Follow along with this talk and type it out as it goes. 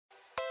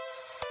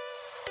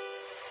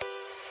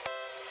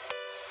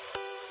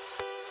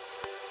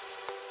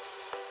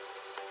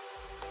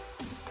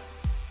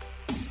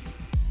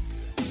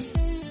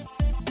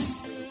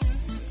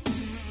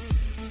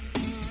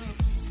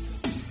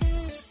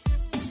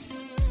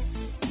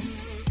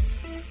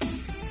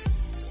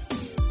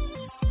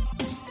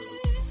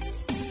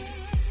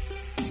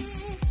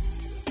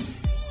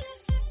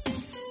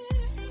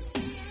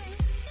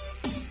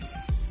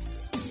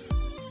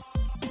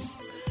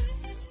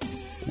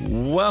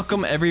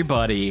Welcome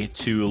everybody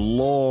to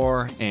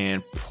Lore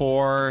and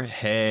Pour.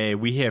 Hey,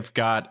 we have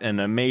got an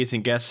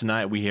amazing guest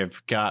tonight. We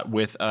have got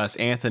with us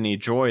Anthony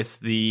Joyce,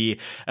 the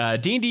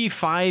D&D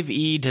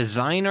 5e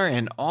designer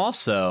and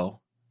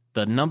also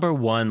the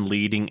 #1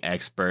 leading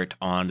expert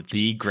on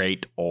the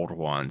Great Old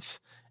Ones.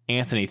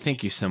 Anthony,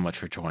 thank you so much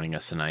for joining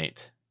us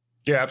tonight.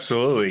 Yeah,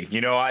 absolutely. You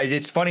know,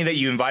 it's funny that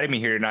you invited me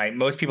here tonight.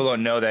 Most people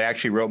don't know that I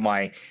actually wrote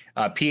my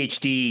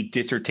PhD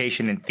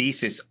dissertation and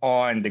thesis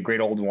on the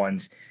Great Old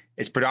Ones.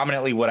 It's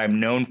predominantly what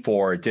I'm known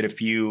for. Did a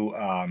few,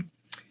 I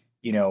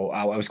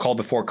was called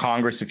before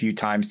Congress a few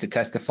times to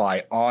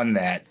testify on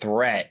that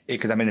threat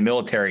because I'm in the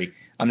military.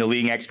 I'm the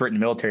leading expert in the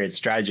military as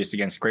strategist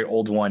against Great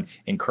Old One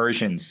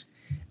incursions.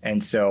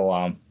 And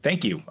so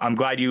thank you. I'm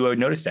glad you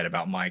noticed that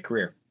about my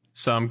career.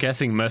 So I'm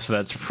guessing most of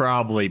that's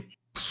probably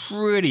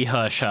pretty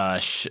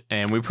hush-hush,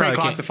 and we probably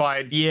pretty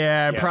classified.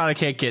 Probably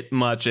can't get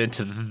much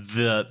into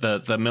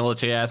the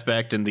military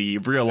aspect and the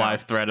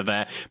real-life threat of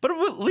that. But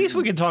at least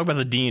we can talk about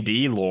the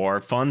D&D lore,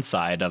 fun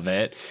side of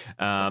it.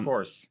 Of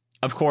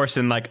course,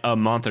 in like a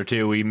month or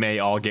two, we may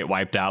all get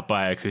wiped out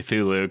by a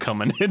Cthulhu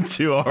coming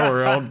into our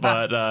world,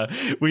 but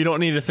we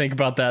don't need to think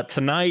about that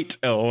tonight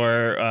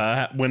or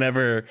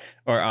whenever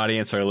our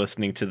audience are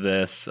listening to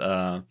this.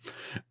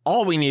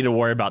 All we need to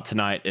worry about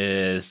tonight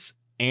is,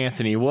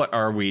 Anthony, what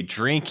are we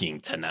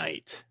drinking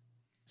tonight?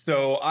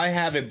 So I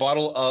have a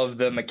bottle of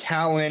the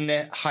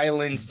Macallan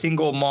Highland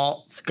Single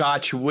Malt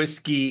Scotch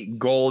Whiskey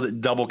Gold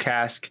Double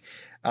Cask.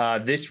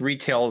 This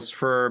retails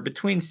for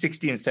between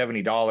 $60 and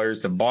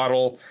 $70 a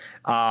bottle.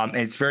 And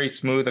it's very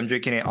smooth. I'm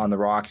drinking it on the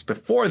rocks.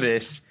 Before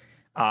this,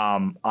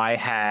 I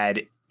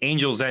had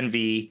Angel's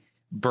Envy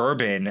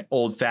bourbon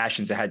old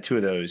fashions. I had two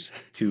of those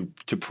to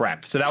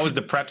prep. So that was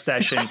the prep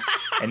session.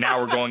 And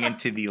now we're going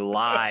into the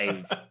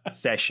live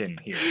session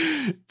here.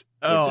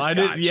 Oh, I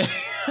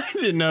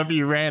didn't know if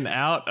you ran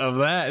out of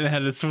that and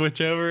had to switch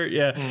over.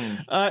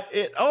 Yeah.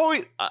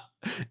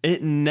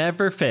 It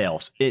never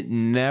fails. It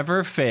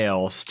never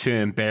fails to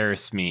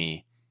embarrass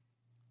me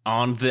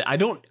on the I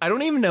don't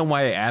even know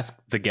why I ask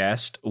the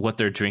guest what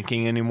they're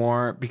drinking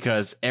anymore,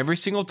 because every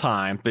single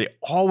time they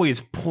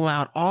always pull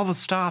out all the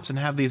stops and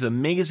have these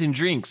amazing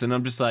drinks, and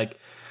I'm just like,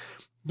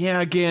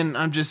 yeah, again,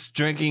 I'm just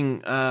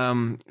drinking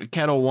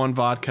Kettle One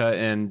vodka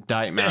and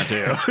Diet Mountain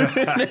Dew.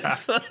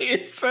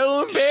 It's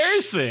so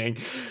embarrassing.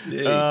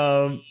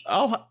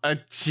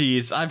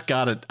 I've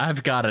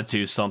got to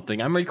do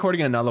something. I'm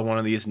recording another one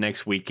of these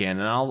next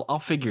weekend, and I'll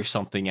figure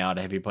something out,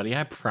 everybody.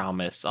 I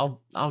promise.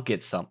 I'll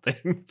get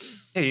something.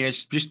 Hey,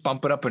 just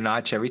bump it up a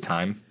notch every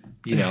time.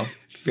 Do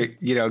a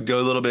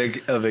little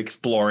bit of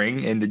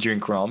exploring in the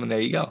drink realm, and there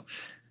you go.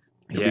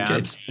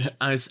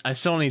 I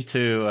still need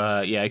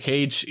to.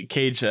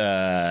 Cage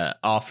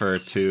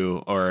offered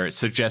to or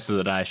suggested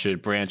that I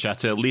should branch out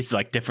to at least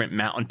like different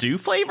Mountain Dew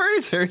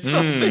flavors or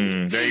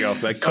something. There you go,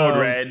 like Code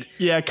Red.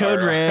 Yeah,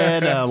 Code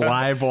Red,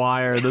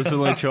 Livewire. Those are the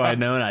only two I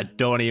know, and I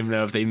don't even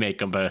know if they make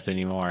them both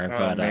anymore.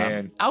 But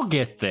man. I'll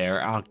get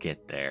there.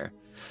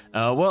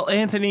 Well,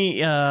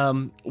 Anthony,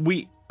 the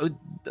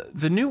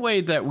new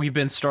way that we've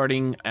been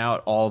starting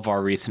out all of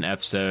our recent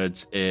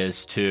episodes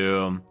is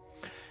to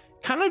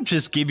kind of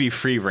just give you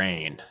free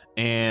reign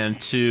and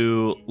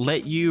to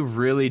let you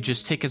really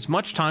just take as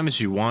much time as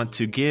you want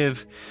to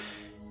give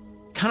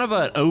kind of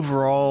an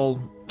overall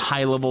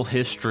high-level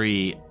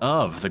history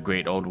of the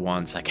Great Old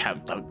Ones. Like,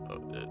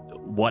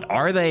 what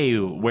are they?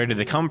 Where did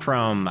they come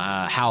from?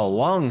 How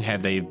long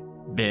have they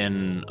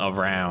been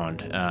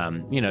around?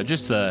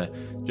 Just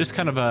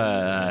kind of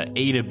a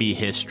A to B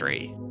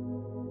history.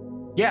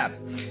 Yeah.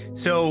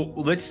 So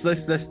let's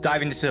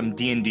dive into some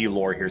D&D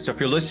lore here. So if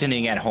you're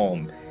listening at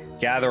home,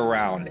 gather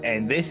around,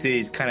 and this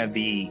is kind of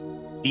the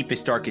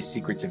deepest, darkest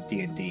secrets of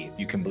D&D, if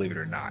you can believe it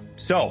or not.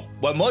 So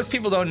what most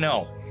people don't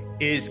know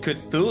is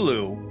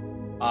Cthulhu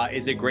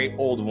is a Great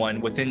Old One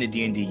within the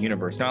D&D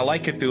universe. Now, I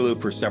like Cthulhu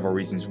for several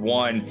reasons.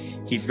 One,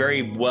 he's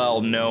very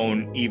well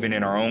known even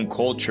in our own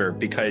culture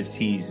because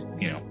he's,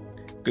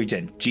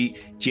 again,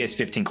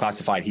 GS-15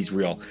 classified, he's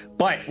real.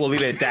 But we'll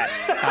leave it at that.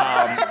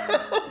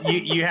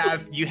 You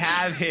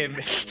have him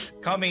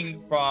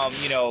coming from,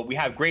 we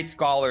have great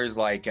scholars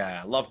like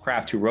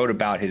Lovecraft who wrote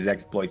about his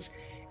exploits,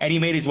 and he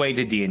made his way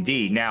into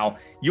D&D. Now,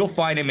 you'll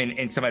find him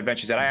in some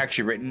adventures that I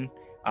actually written,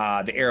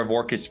 the Heir of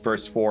Orcus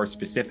Verse 4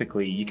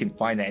 specifically. You can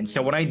find that. And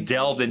so when I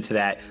delved into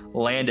that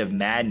land of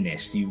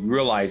madness, you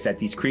realize that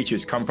these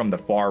creatures come from the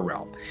far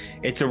realm.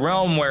 It's a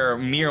realm where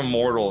mere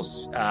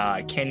mortals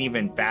can't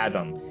even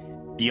fathom,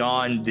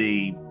 beyond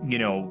the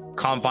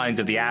confines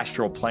of the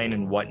astral plane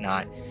and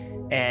whatnot.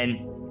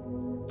 And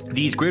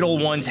these Great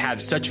Old Ones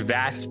have such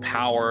vast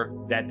power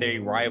that they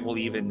rival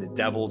even the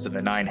devils of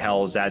the nine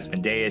hells,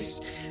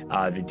 Asmodeus,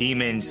 the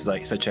demons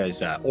such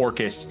as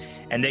Orcus,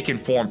 and they can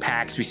form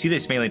pacts. We see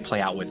this mainly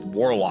play out with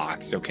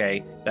warlocks.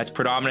 Okay, that's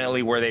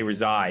predominantly where they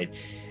reside.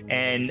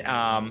 And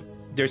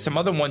there's some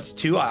other ones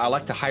too. I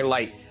like to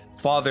highlight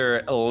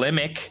Father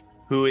Limic,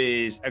 who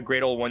is a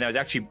Great Old One that was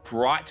actually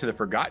brought to the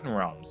Forgotten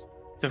Realms.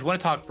 So if you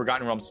want to talk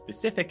Forgotten Realms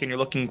specific and you're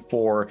looking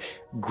for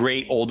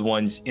Great Old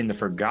Ones in the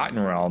Forgotten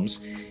Realms,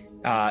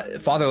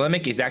 Father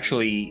Limerick is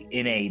actually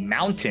in a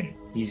mountain.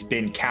 He's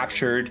been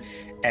captured,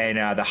 and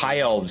the High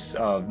Elves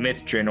of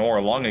Myth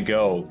Draenor long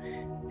ago,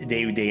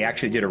 they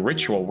actually did a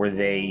ritual where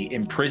they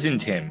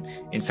imprisoned him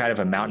inside of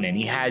a mountain, and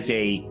he has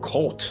a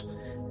cult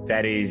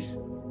that is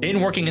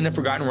been working in the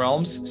Forgotten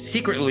Realms,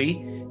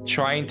 secretly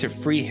trying to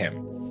free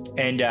him.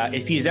 And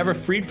if he is ever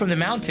freed from the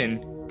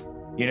mountain,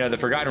 the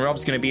Forgotten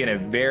Realms is going to be in a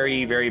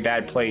very, very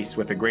bad place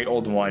with the Great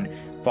Old One,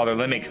 Father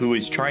Limerick, who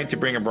is trying to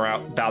bring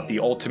about the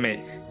ultimate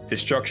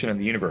destruction of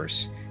the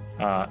universe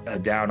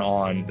down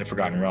on the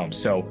Forgotten Realms.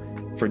 So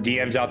for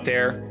DMs out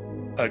there,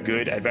 a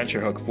good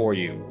adventure hook for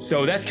you.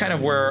 So that's kind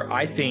of where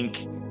I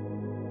think,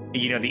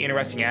 the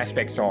interesting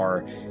aspects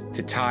are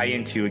to tie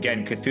into.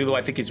 Again, Cthulhu,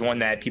 I think, is one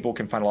that people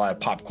can find a lot of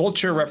pop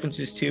culture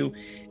references to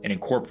and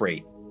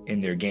incorporate in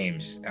their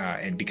games.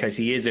 And because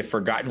he is a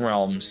Forgotten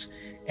Realms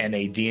and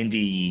a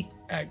D&D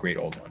Great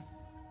Old One.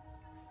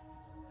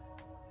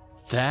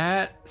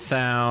 That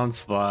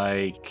sounds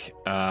like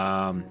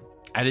I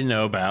didn't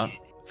know about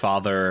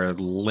Father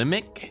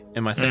Limerick.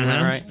 Am I saying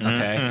that right?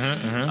 Okay.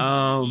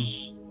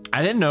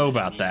 I didn't know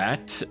about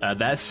that.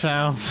 That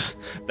sounds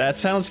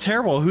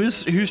terrible.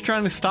 Who's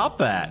trying to stop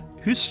that?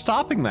 Who's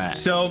stopping that?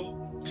 So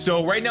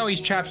right now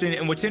he's trapped in.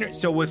 And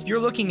so if you're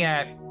looking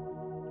at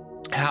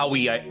how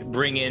we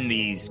bring in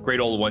these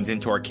Great Old Ones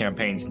into our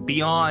campaigns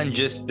beyond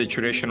just the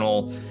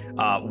traditional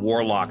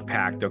Warlock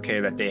pact, okay,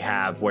 that they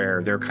have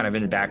where they're kind of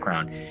in the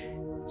background.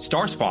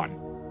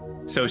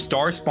 Starspawn. So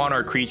Starspawn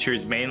are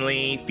creatures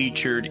mainly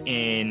featured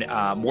in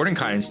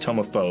Mordenkainen's Tome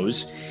of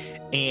Foes,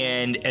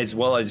 and as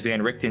well as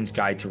Van Richten's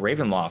Guide to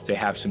Ravenloft. They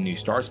have some new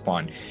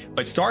Starspawn.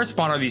 But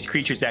Starspawn are these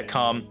creatures that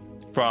come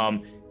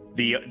from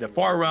the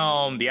far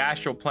realm, the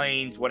astral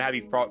planes, what have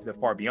you, the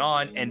far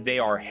beyond, and they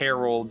are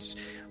heralds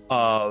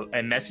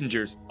and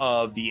messengers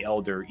of the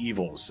Elder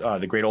Evils,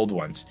 the Great Old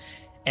Ones.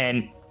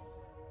 And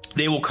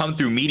they will come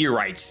through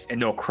meteorites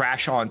and they'll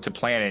crash onto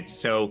planets.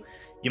 So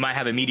you might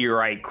have a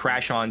meteorite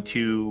crash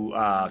onto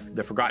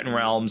the Forgotten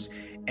Realms,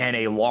 and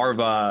a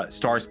larva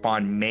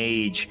Starspawn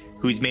mage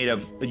who's made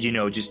of,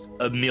 just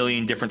a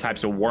million different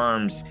types of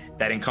worms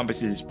that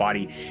encompasses his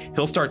body.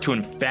 He'll start to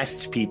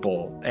infest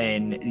people,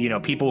 and,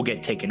 people will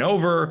get taken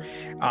over,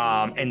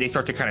 and they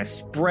start to kind of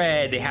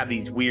spread. They have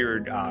these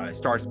weird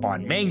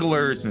Starspawn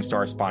Manglers and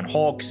Starspawn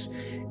Hulks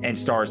and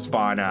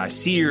Starspawn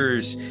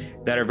Seers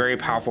that are very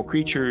powerful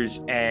creatures.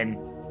 And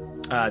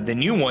the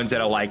new ones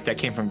that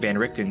came from Van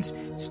Richten's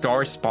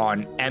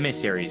Starspawn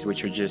Emissaries,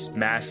 which are just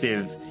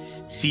massive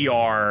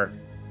CR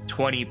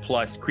 20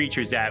 plus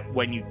creatures that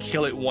when you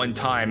kill it one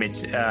time,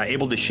 it's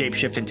able to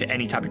shapeshift into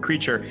any type of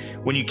creature.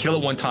 When you kill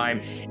it one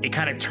time, it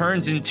kind of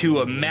turns into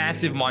a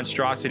massive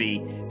monstrosity,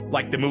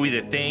 like the movie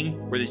The Thing,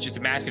 where there's just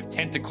a massive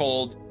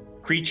tentacled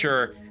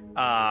creature.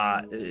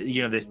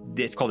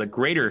 It's called a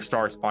Greater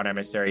Starspawn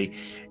Emissary,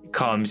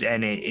 comes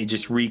and it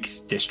just wreaks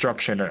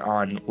destruction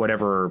on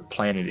whatever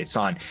planet it's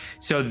on.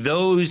 So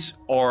those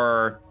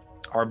are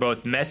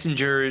both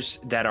messengers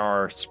that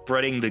are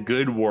spreading the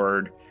good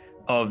word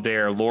of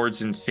their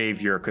lords and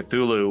savior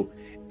Cthulhu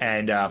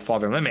and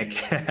Father Limerick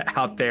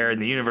out there in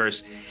the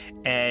universe,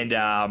 and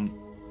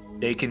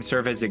they can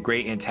serve as a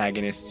great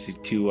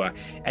antagonist to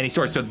any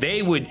sort. So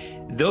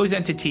those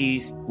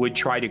entities would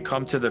try to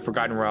come to the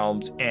Forgotten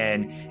Realms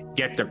and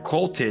get the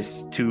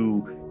cultists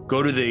to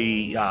go to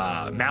the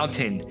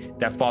mountain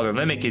that Father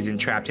Limerick is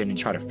entrapped in and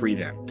try to free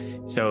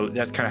them. So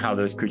that's kind of how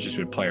those creatures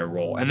would play a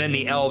role. And then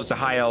the elves, the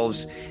high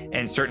elves,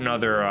 and certain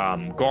other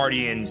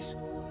guardians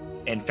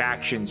and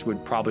factions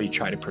would probably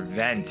try to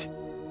prevent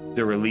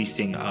the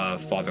releasing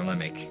of Father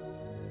Limerick.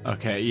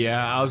 Okay,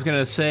 yeah, I was going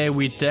to say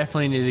we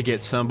definitely need to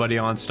get somebody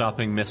on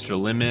stopping Mr.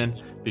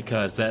 Lemon,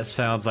 because that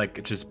sounds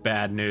like just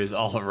bad news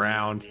all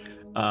around.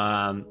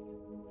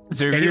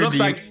 So he looks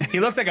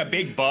like a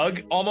big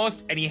bug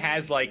almost, and he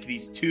has like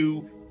these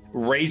two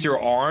razor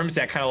arms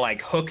that kind of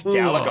like hook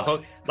down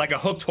like a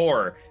hooked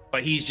horror.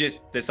 But he's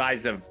just the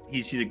size of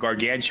he's a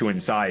gargantuan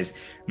size,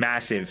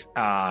 massive,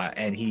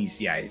 and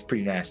he's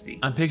pretty nasty.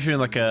 I'm picturing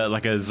like a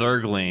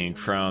Zergling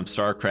from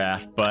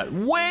StarCraft, but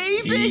way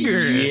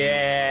bigger.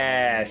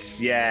 Yes,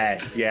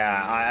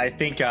 yeah. I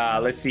think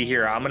let's see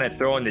here. I'm gonna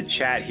throw in the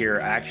chat here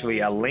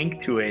actually a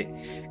link to it,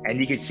 and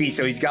you can see.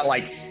 So he's got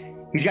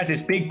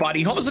this big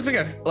body. He almost looks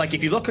like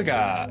if you look like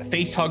a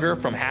face hugger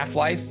from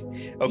Half-Life.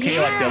 Okay,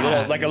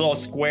 yeah. like a little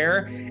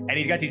square, and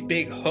he's got these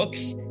big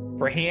hooks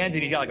for hands,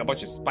 and he's got like a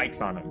bunch of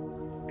spikes on him,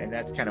 and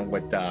that's kind of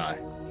what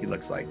he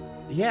looks like.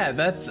 Yeah,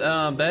 that's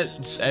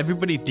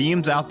everybody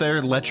DMs out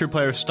there, let your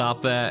players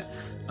stop that.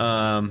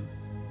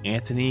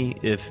 Anthony,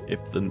 if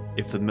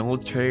the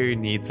military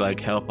needs like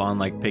help on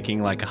like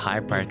picking like a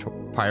high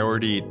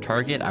priority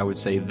target, I would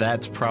say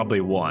that's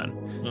probably one.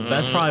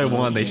 That's probably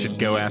one they should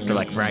go after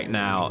like right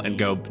now and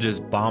go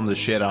just bomb the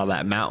shit out of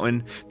that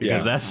mountain,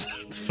 because that's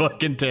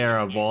fucking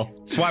terrible.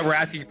 That's why we're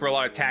asking for a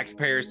lot of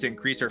taxpayers to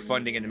increase our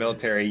funding in the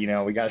military.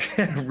 We got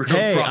real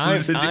I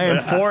problems.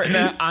 am for it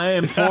now. I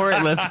am for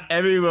it. Let's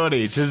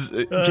everybody just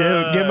give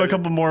him a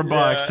couple more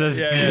bucks to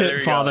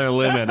get Father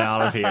Limit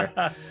out of here.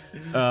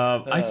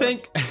 I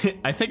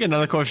think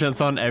another question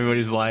that's on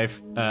everybody's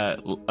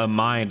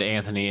mind,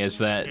 Anthony, is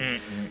that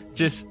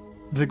just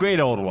the great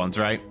old ones,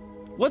 right?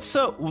 What's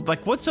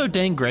so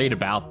dang great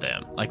about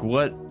them? Like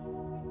what?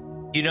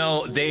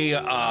 They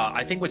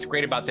I think what's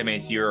great about them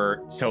is if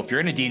you're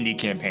in a D&D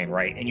campaign,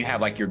 right, and you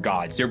have like your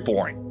gods, they're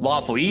boring.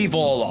 Lawful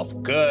evil, lawful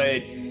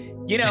good.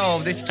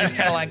 This is just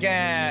kind of like,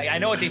 I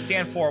know what they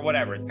stand for,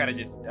 whatever. It's kind of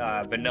just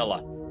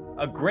vanilla.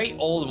 A great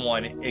old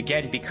one,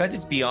 again, because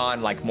it's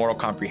beyond like moral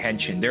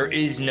comprehension, there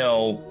is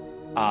no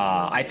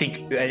I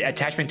think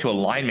attachment to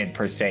alignment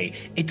per se.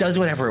 It does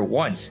whatever it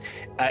wants.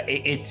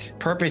 Its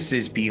purpose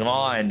is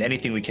beyond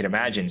anything we can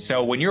imagine.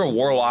 So when you're a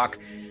warlock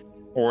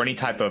or any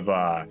type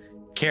of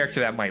character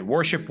that might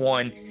worship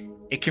one,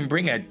 it can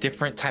bring a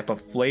different type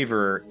of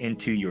flavor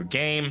into your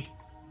game,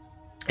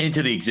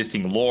 into the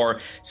existing lore.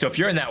 So if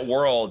you're in that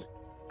world,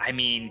 I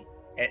mean,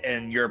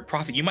 and you're a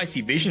prophet, you might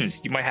see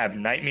visions, you might have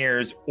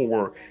nightmares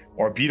or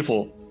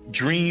beautiful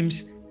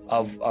dreams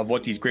of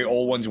what these great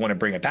old ones want to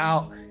bring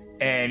about.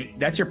 And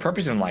that's your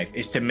purpose in life,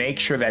 is to make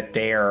sure that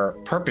their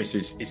purpose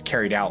is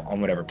carried out on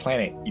whatever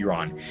planet you're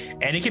on.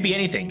 And it could be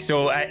anything.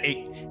 So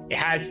it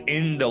has,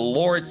 in the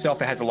lore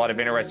itself, it has a lot of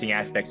interesting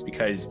aspects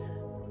because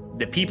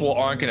the people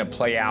aren't going to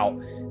play out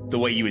the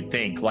way you would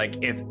think.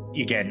 Like if,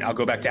 again, I'll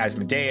go back to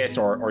Asmodeus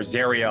or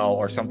Zariel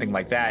or something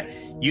like that,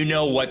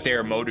 what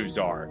their motives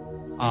are.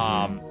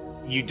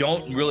 Mm-hmm. You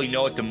don't really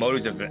know what the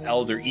motives of an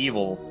elder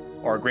evil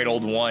or a great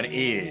old one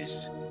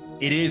is.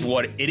 It is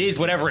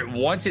whatever it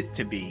wants it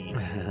to be,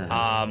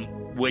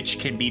 which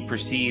can be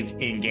perceived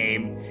in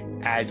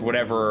game as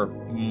whatever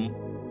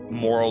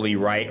morally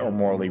right or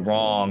morally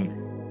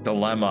wrong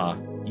dilemma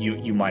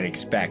you might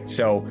expect.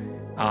 So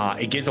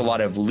it gives a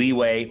lot of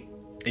leeway.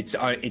 It's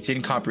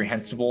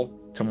incomprehensible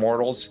to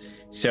mortals.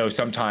 So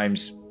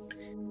sometimes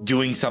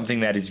doing something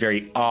that is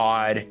very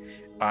odd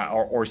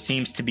or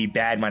seems to be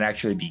bad might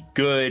actually be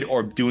good,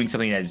 or doing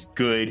something that is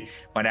good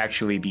might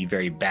actually be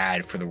very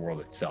bad for the world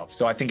itself.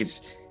 So I think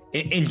it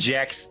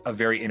injects a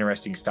very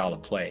interesting style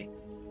of play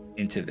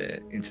into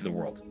the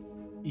world.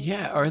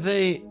 Yeah,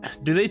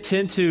 do they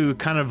tend to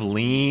kind of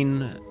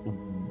lean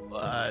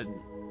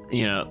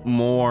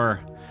more?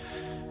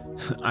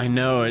 I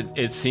know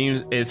it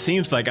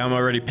seems like I'm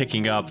already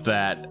picking up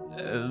that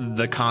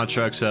the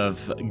constructs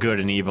of good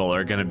and evil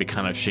are going to be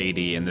kind of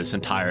shady in this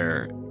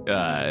entire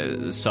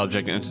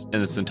subject, in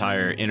this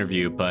entire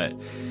interview, but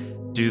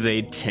do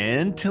they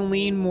tend to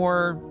lean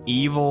more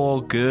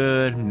evil,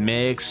 good,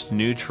 mixed,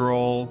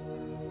 neutral?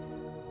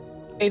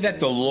 Say that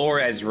the lore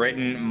as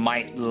written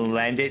might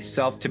lend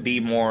itself to be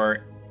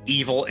more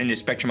evil in the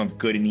spectrum of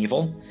good and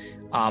evil,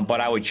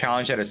 but I would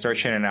challenge that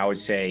assertion, and I would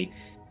say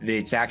that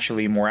it's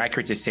actually more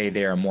accurate to say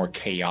they are more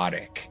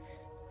chaotic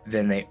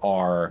than they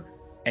are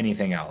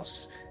anything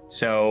else.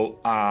 So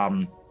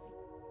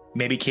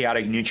maybe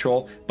chaotic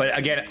neutral, but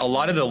again, a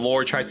lot of the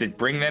lore tries to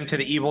bring them to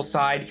the evil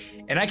side,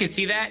 and I can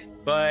see that.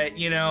 But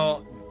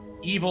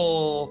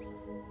evil,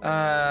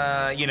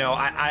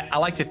 I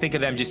like to think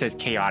of them just as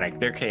chaotic.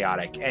 They're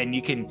chaotic, and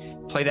you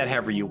can play that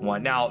however you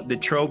want. Now, the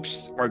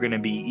tropes are going to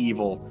be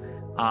evil,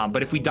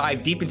 but if we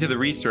dive deep into the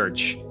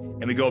research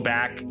and we go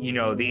back,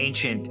 the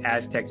ancient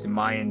Aztecs and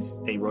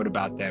Mayans, they wrote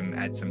about them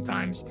at some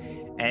times,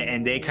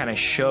 and they kind of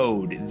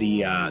showed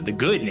the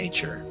good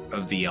nature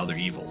of the elder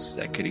evils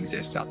that could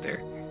exist out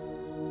there.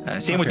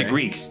 Same with the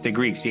Greeks.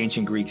 The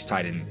ancient Greeks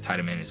tied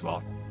them in as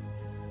well.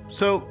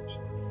 So,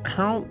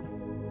 how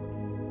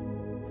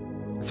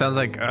sounds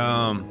like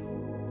how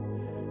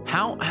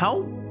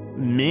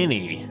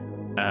many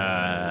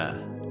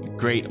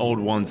great old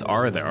ones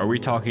are there? Are we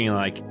talking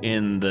like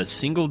in the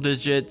single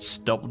digits,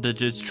 double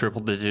digits,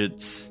 triple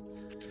digits?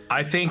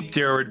 I think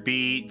there would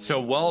be, so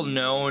well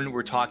known,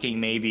 we're talking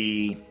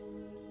maybe,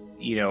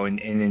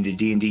 in the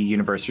D&D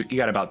universe, you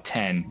got about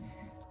 10,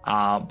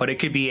 but it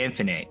could be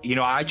infinite.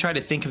 I try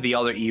to think of the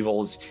elder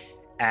evils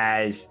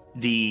as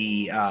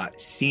the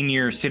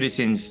senior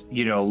citizens,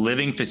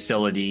 living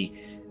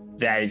facility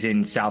that is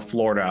in South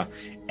Florida,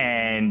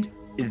 and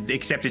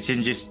except it's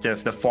in just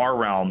the far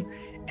realm,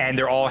 and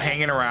they're all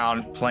hanging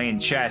around playing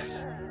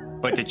chess,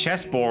 but the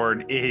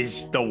chessboard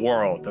is the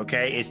world.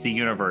 Okay, it's the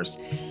universe.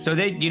 So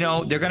they're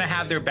gonna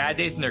have their bad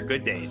days and their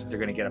good days. They're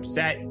gonna get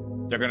upset.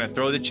 They're gonna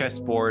throw the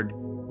chessboard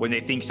when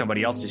they think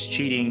somebody else is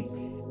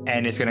cheating,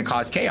 and it's gonna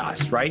cause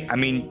chaos, right? I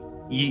mean,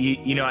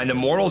 and the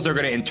mortals are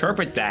gonna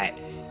interpret that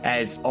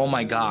as, oh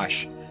my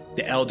gosh,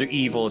 the elder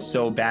evil is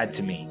so bad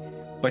to me.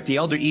 But the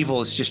elder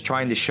evil is just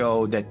trying to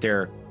show that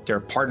their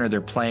partner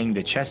they're playing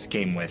the chess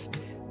game with,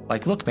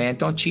 like, look, man,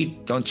 don't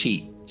cheat,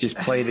 just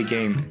play the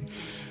game.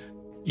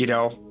 They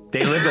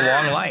lived a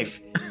long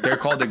life. They're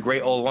called the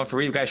great old one for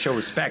real. You guys show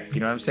respect. You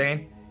know what I'm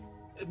saying?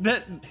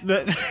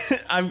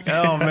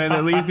 Oh man,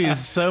 it leads me to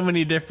so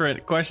many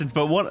different questions.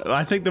 But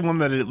I think the one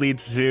that it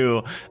leads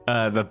to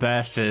the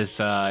best is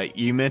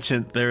you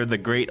mentioned they're the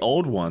great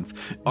old ones.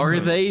 Are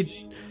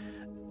they?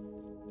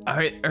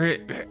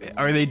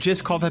 Are they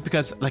just called that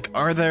because, like,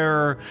 are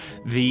there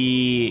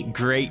the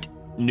great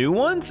new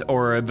ones,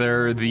 or are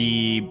there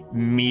the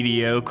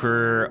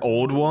mediocre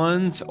old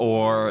ones,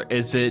 or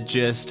is it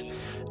just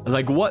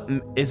like what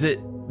is it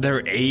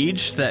their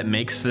age that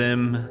makes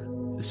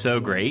them so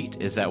great?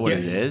 Is that what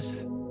it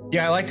is?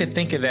 Yeah, I like to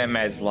think of them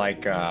as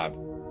like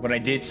when I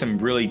did some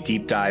really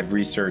deep dive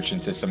research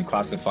into some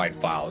classified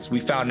files, we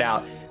found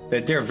out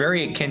that they're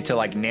very akin to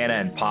like Nana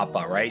and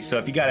Papa, right? So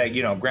if you got a,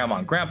 you know, grandma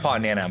and grandpa,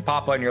 Nana and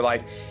Papa in your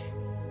life,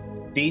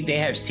 they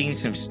have seen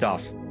some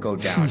stuff go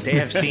down. They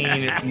have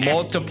seen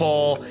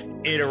multiple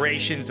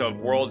iterations of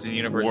worlds and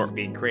universes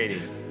being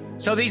created.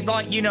 So these,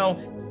 like, you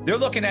know, they're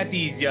looking at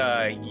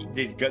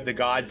the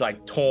gods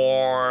like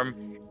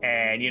Torm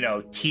and, you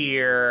know,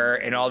 Tyr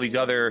and all these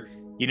other,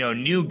 you know,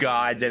 new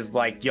gods as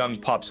like young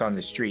pups on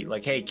the street.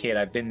 Like, hey kid,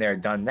 I've been there,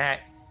 done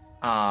that.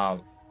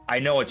 I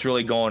know what's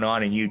really going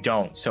on and you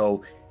don't.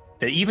 So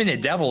even the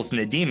devils and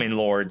the demon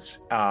lords,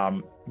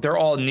 they're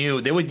all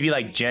new. They would be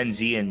like Gen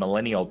Z and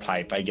millennial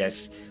type, I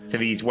guess, to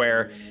these,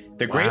 where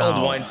the great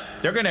old ones,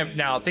 they're gonna,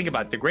 now think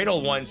about it, the great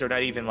old ones are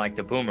not even like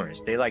the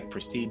boomers. They like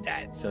precede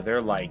that. So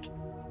they're like,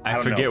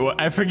 I forget what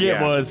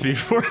was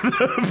before the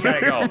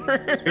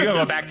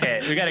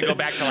we gotta go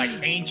back to like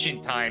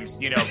ancient times,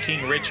 you know,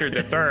 King Richard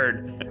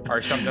III or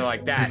something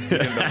like that,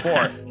 even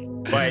before.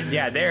 But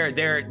yeah,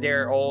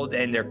 they're old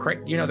and they're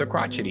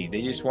crotchety.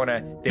 They just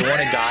wanna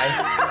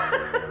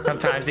die.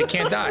 Sometimes they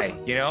can't die,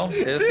 you know?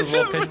 They're just a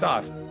little pissed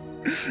off.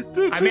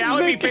 I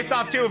would be pissed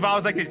off too if I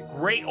was like this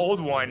great old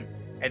one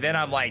and then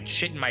I'm like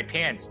shitting my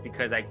pants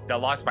because I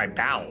lost my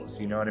bowels.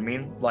 You know what I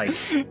mean? Like,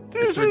 this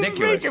it's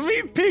ridiculous. is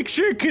making me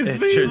picture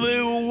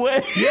Cthulhu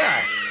way.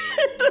 Yeah,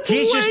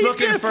 he's just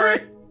looking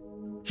for.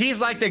 He's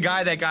like the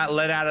guy that got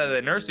let out of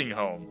the nursing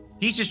home.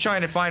 He's just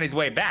trying to find his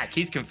way back.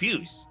 He's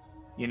confused.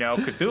 You know,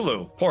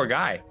 Cthulhu, poor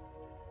guy.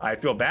 I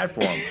feel bad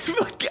for him.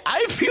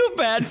 I feel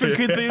bad for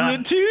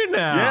Cthulhu too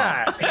now.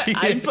 Yeah.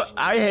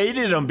 I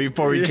hated him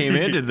before we came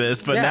into this,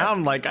 but now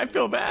I'm like, I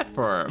feel bad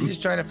for him. He's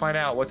just trying to find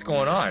out what's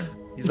going on.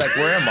 He's like,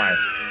 where am I?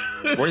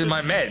 Where's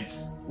my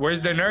meds? Where's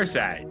the nurse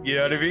at? You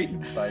know what I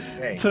mean? But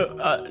hey. So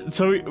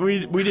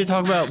we did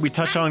talk about, we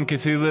touched on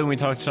Cthulhu and we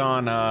touched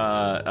on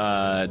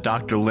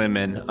Dr.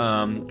 Lemon.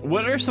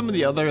 What are some of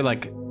the other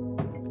what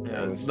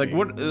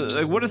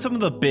are some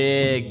of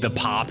the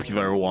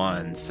popular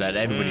ones that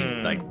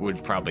everybody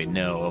would probably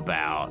know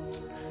about?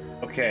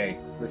 Okay,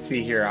 let's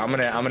see here. I'm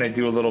gonna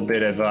do a little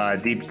bit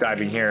of deep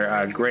diving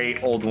here.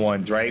 Great old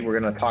ones, right? We're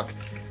gonna talk.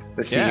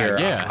 Let's see here.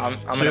 Yeah. I'm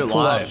gonna pull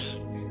live.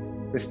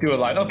 Let's do it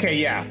live. Okay,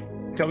 yeah.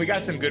 So we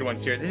got some good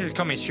ones here. This is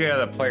coming straight out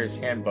of the player's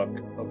handbook.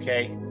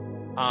 Okay.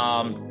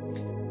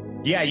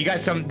 Yeah, you got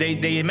some.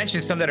 They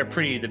mentioned some that are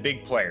pretty. The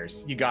big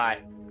players. You got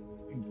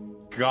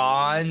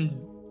Ganadar.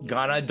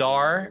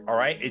 All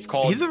right. It's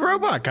called. He's a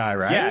robot guy,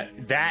 right?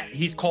 Yeah.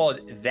 He's called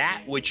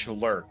That Which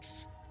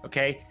Lurks.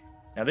 Okay.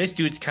 Now this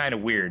dude's kind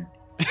of weird.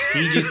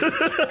 He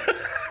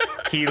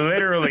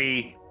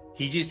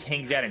just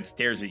hangs out and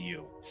stares at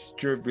you. It's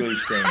really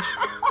strange.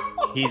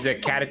 He's a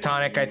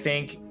catatonic, I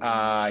think.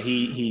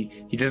 He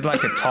doesn't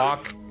like to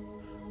talk,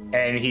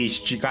 and he's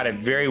got a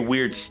very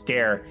weird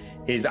stare.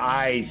 His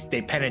eyes,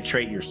 they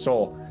penetrate your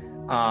soul.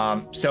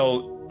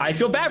 So I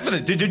feel bad for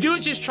the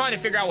dude's just trying to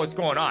figure out what's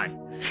going on,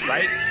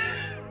 right?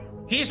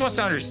 He just wants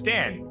to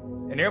understand,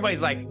 and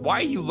everybody's like, "Why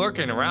are you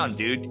lurking around,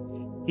 dude?"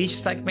 He's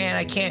just like, "Man,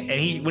 I can't."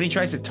 And when he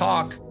tries to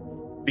talk,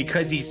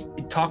 because he's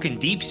talking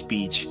deep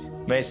speech.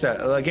 But it's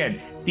again,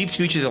 deep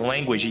speech is a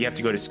language you have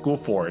to go to school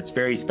for. It's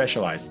very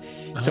specialized.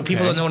 So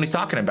people don't know what he's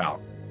talking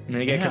about. And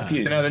they get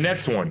confused. Now the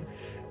next one.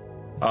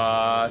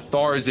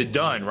 Thor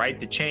Zedun, right?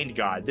 The chained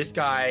god. This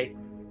guy,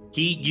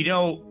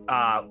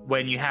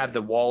 when you have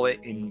the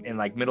wallet in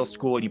like middle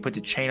school and you put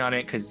the chain on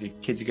it because the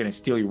kids are going to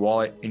steal your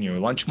wallet and your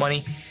lunch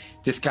money.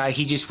 This guy,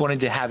 he just wanted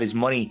to have his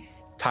money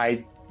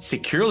tied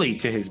securely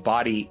to his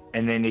body,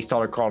 and then they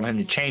started calling him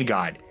the chain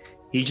god.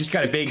 He just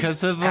got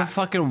because of a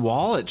fucking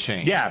wallet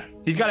chain. Yeah,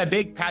 he's got a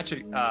big pouch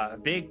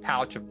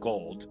of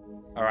gold.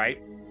 All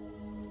right,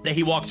 that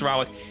he walks around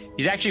with.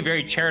 He's actually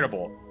very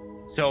charitable.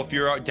 So if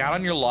you're down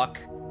on your luck,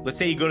 let's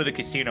say you go to the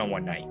casino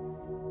one night,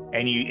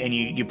 and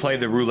you play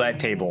the roulette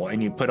table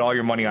and you put all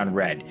your money on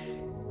red.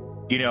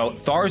 You know,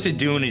 Thar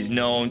Zedun is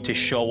known to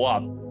show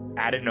up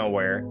out of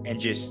nowhere and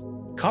just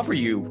cover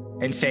you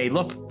and say,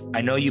 "Look,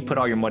 I know you put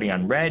all your money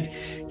on red.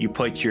 You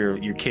put your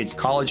kid's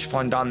college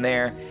fund on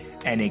there.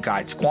 And it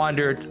got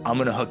squandered. I'm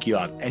gonna hook you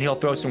up," and he'll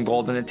throw some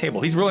gold on the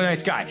table. He's a really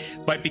nice guy,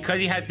 but because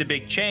he has the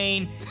big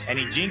chain and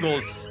he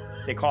jingles,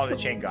 they call him the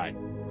chain guy.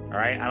 All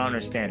right, I don't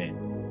understand it.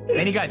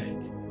 And you got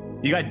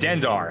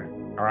Dendar.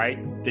 All right,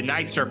 the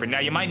Night Serpent. Now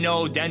you might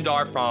know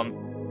Dendar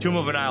from Tomb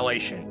of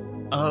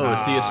Annihilation. Oh,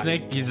 is he a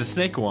snake? He's a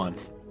snake one.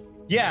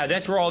 Yeah,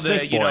 that's where all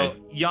snake the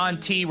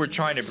Yuan-Ti were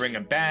trying to bring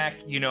him back.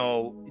 You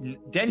know,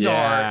 Dendar.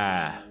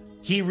 Yeah.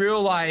 He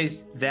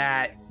realized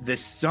that the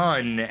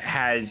sun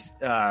has,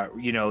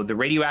 the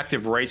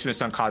radioactive rays from the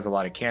sun cause a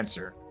lot of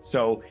cancer.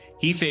 So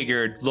he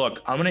figured,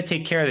 look, I'm going to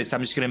take care of this.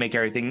 I'm just going to make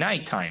everything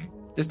nighttime.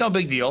 There's no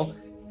big deal.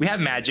 We have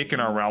magic in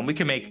our realm. We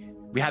can make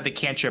We have the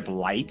cantrip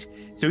light,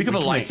 so we can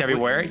put lights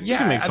everywhere. You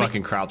can make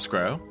fucking crops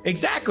grow.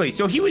 Exactly.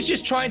 So he was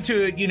just trying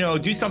to,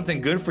 do something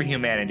good for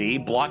humanity,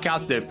 block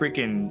out the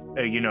freaking,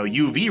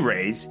 UV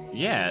rays.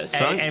 Yeah,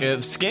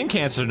 and skin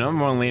cancer,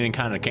 number one leading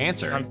kind of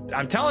cancer.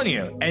 I'm telling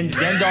you. And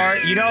Dendar,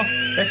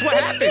 that's what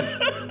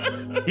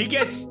happens.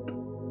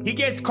 He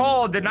gets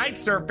called the Night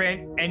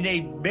Serpent, and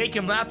they make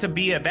him out to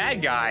be a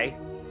bad guy.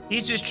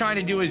 He's just trying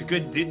to do his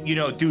good,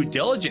 due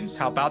diligence,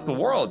 help out the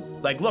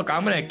world. Like, look,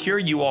 I'm going to cure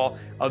you all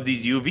of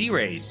these UV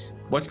rays.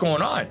 What's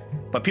going on?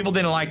 But people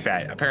didn't like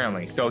that,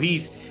 apparently. So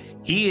he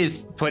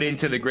is put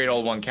into the Great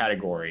Old One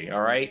category,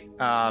 all right?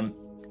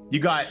 You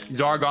got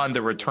Zargon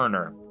the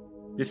Returner.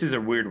 This is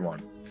a weird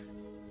one.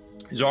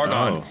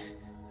 Zargon. Oh,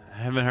 I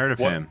haven't heard of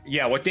him.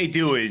 Yeah, what they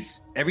do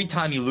is every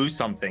time you lose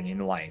something in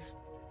life,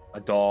 a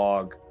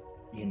dog,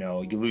 you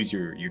lose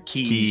your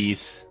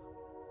keys.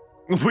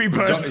 We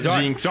both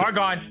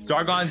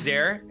Zargon's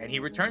there, and he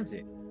returns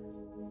it.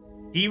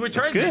 He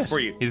returns it for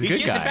you. He's a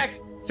good guy. It back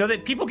so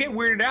that people get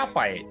weirded out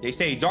by it. They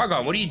say,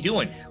 Zargon, what are you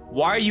doing?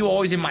 Why are you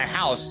always in my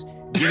house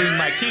giving me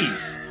my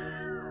keys?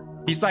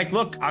 He's like,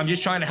 look, I'm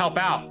just trying to help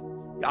out.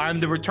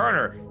 I'm the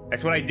returner.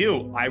 That's what I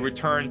do. I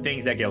return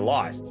things that get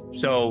lost.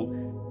 So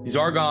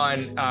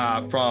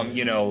Zargon, from,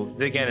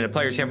 again, in the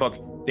player's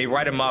handbook, they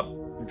write him up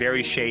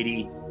very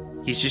shady.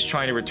 He's just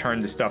trying to return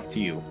the stuff to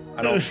you.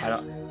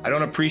 I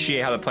don't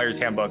appreciate how the player's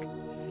handbook,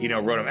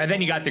 wrote him. And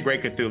then you got the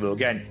Great Cthulhu.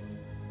 Again,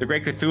 the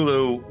Great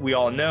Cthulhu, we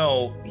all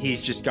know he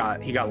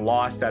got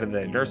lost out of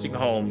the nursing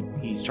home.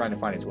 He's trying to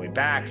find his way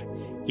back.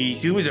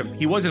 He was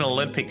an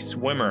Olympic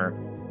swimmer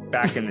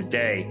back in the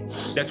day.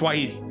 That's why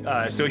he's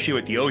associated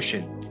with the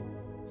ocean.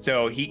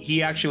 So he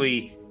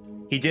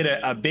did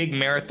a big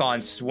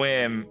marathon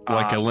swim.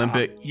 Like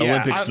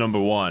Olympics number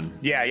one.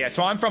 Yeah.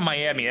 So I'm from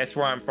Miami. That's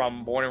where I'm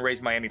from. Born and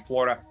raised Miami,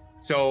 Florida.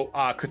 So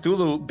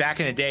Cthulhu,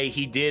 back in the day,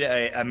 he did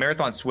a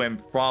marathon swim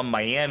from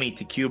Miami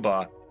to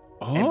Cuba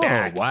and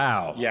back.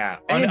 Wow. Yeah.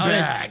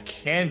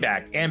 And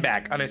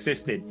back,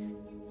 unassisted.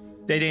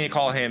 They didn't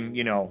call him,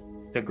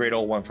 the Great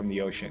Old One from the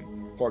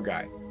ocean. Poor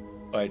guy.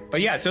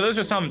 But yeah, so those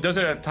are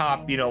the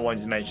top,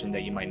 ones mentioned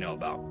that you might know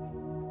about.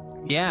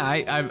 Yeah,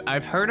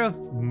 I've heard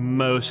of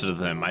most of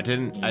them. I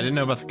didn't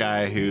know about the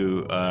guy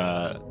who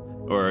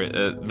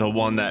the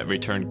one that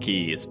returned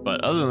keys,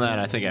 but other than that,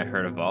 I think I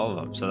heard of all of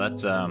them. So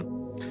that's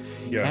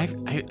yeah.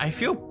 I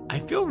feel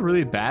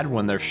really bad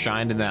when they're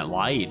shined in that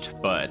light,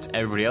 but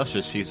everybody else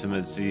just sees them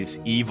as these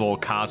evil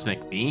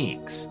cosmic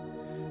beings.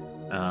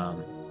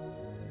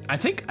 I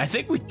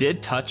think we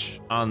did touch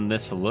on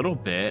this a little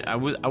bit. I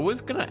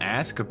was gonna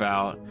ask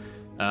about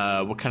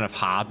what kind of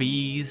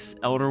hobbies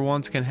Elder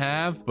Ones can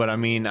have, but I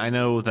mean, I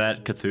know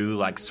that Cthulhu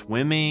likes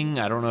swimming.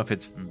 I don't know if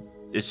it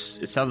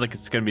sounds like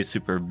it's gonna be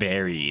super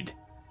varied.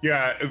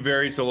 Yeah, it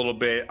varies a little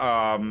bit.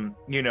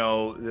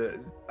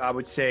 I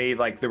would say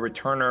like the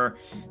Returner,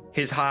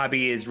 his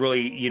hobby is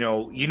really,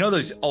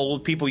 those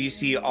old people you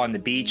see on the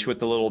beach with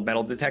the little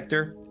metal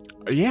detector?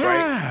 Yeah.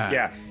 Right?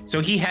 Yeah. So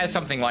he has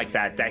something like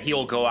that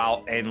he'll go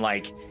out and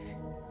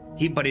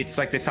but it's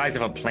like the size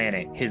of a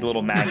planet, his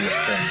little magnet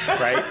thing,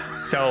 right?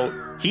 So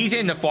he's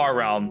in the far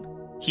realm.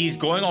 He's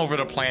going over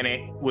the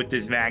planet with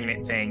this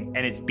magnet thing,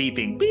 and it's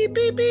beeping, beep,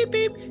 beep, beep,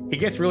 beep. He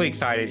gets really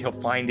excited. He'll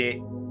find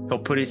it. He'll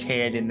put his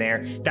hand in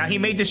there. Now, he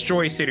may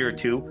destroy a city or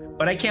two,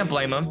 but I can't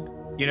blame him.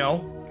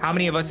 How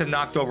many of us have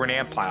knocked over an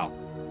ant pile?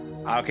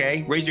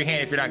 Okay, raise your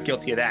hand if you're not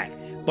guilty of that.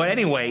 But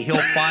anyway,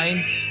 he'll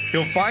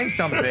find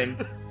something,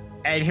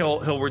 and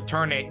he'll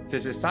return it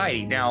to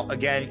society. Now,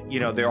 again,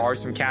 there are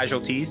some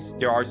casualties.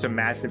 There are some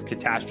massive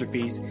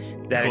catastrophes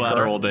that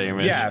collateral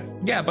damage.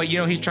 Yeah, but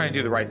he's trying to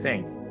do the right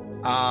thing.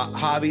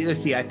 Hobby.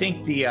 Let's see. I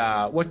think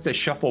what's the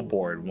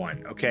shuffleboard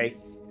one? Okay.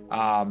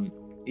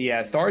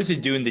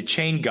 Tharizdun, the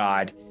chain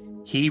god,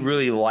 he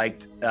really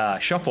liked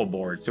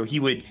shuffleboard. So he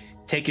would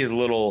take his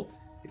little.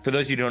 For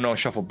those of you who don't know what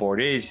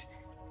shuffleboard is,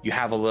 you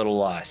have a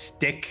little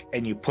stick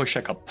and you push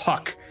like a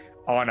puck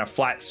on a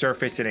flat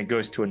surface and it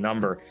goes to a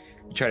number.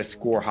 You try to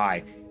score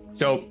high.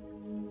 So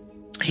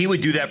he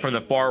would do that from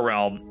the far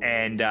realm,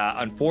 and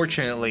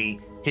unfortunately,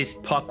 his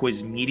puck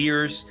was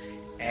meteors,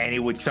 and it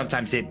would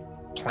sometimes hit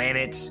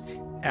planets.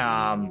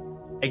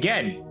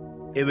 Again,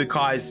 it would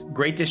cause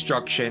great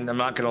destruction. I'm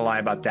not going to lie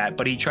about that,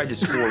 but he tried to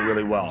score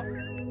really well.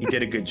 He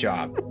did a good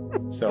job.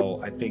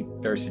 So I think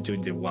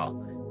Tharizdun did well.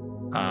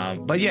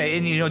 But yeah,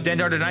 and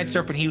Dendar the Night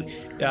Serpent,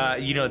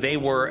 they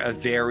were a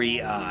very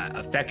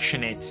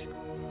affectionate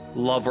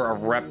lover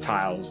of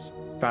reptiles.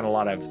 Found a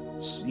lot of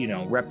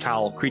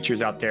reptile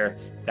creatures out there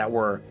that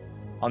were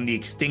on the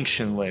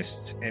extinction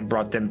list and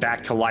brought them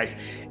back to life.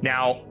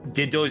 Now,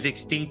 did those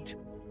extinct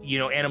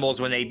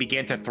animals, when they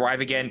began to thrive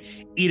again,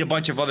 eat a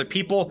bunch of other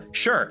people?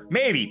 Sure,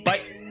 maybe,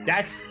 but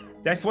that's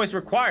what's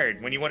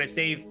required when you want to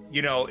save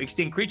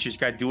extinct creatures. You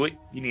got to do what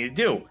you need to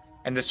do.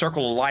 And the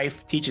circle of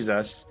life teaches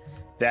us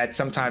that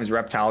sometimes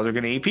reptiles are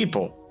going to eat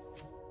people.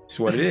 It's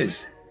what it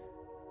is.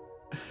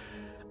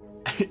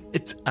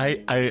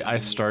 I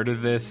started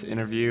this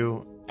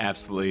interview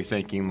absolutely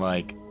thinking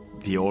like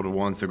the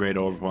Great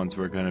Old Ones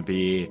were going to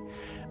be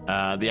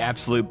the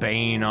absolute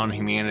bane on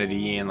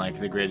humanity and like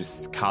the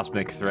greatest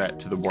cosmic threat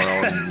to the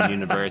world and the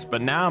universe.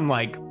 But now I'm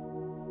like,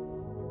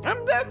 I'm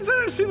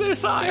starting to see their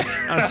side.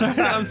 I'm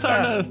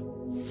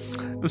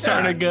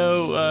starting to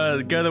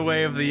go the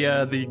way of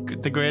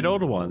the great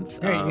old ones.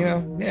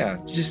 Hey,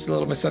 just a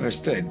little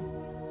misunderstood.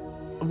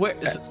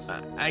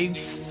 I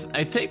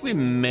think we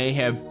may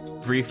have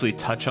briefly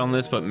touched on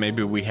this, but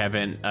maybe we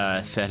haven't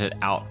said it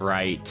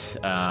outright.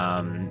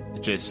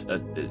 Just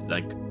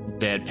like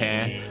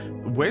deadpan.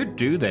 Where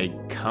do they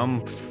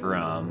come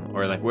from,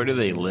 or like where do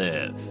they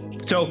live?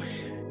 So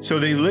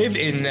they live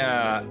in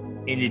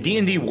the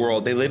D&D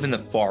world. They live in the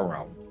Far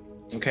Realm.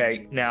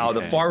 Okay. Now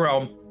the Far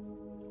Realm.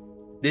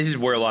 This is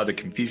where a lot of the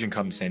confusion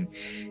comes in.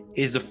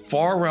 Is the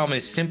Far Realm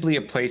is simply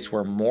a place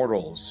where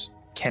mortals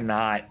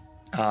cannot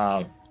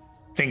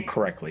think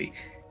correctly.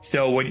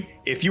 So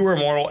if you were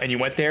immortal and you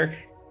went there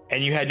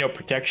and you had no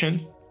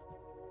protection,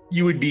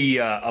 you would be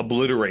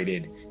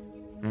obliterated.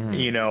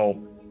 The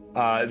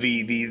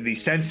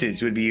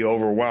senses would be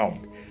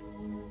overwhelmed.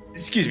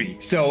 Excuse me.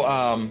 So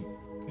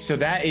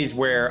that is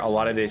where a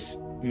lot of this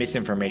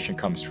misinformation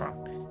comes from.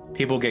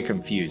 People get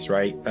confused,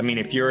 right? I mean,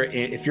 if you're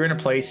in a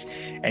place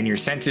and your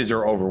senses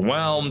are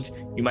overwhelmed,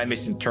 you might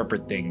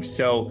misinterpret things.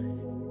 So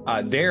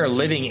they're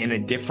living in a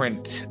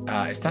different.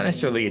 It's not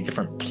necessarily a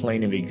different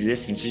plane of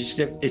existence.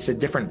 It's a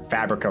different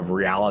fabric of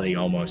reality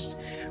almost,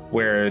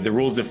 where the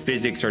rules of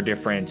physics are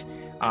different.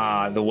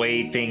 The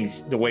way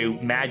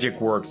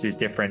magic works is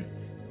different.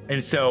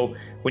 And so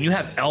when you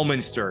have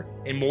Elminster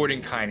and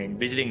Mordenkainen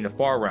visiting the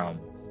Far Realm,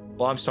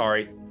 well, I'm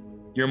sorry,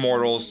 you're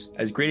mortals.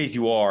 As great as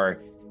you are,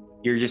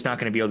 you're just not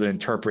going to be able to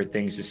interpret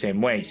things the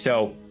same way.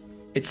 So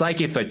it's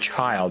like if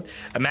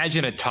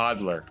imagine a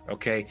toddler,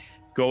 okay,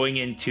 going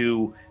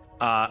into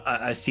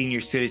a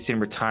senior citizen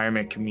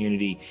retirement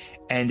community,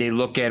 and they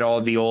look at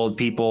all the old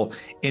people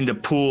in the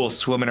pool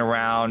swimming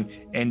around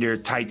in their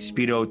tight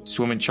Speedo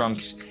swimming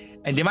trunks,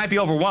 and they might be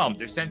overwhelmed.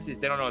 Their senses,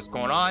 they don't know what's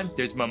going on.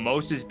 There's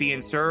mimosas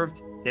being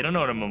served. They don't know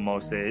what a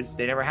mimosa is.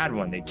 They never had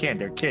one. They can't.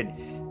 They're a kid.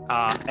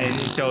 And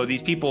so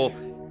these people,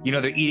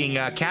 they're eating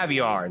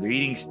caviar. They're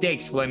eating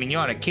steaks, filet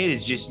mignon. A kid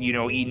is just,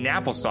 eating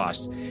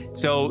applesauce.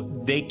 So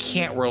they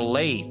can't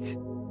relate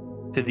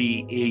to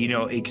the,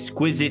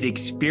 exquisite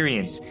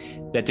experience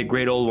that the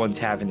great old ones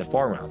have in the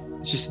Far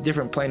Realm. It's just a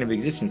different plane of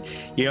existence.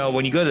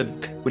 When you go to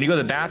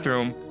the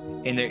bathroom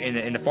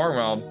in the Far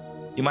Realm,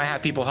 you might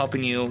have people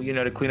helping you,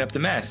 to clean up the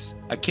mess.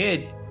 A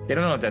kid, they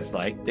don't know what that's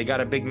like. They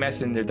got a big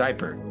mess in their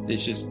diaper.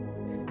 It's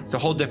a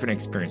whole different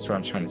experience, what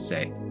I'm trying to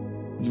say.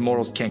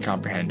 Mortals can't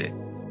comprehend it.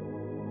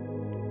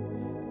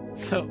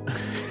 So,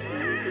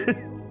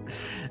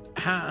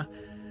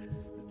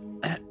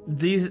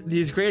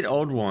 these great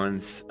old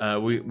ones,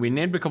 we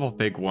named a couple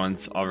big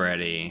ones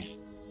already.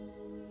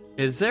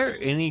 Is there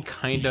any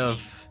kind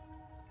of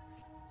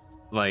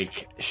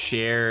like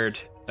shared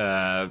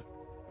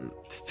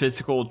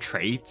physical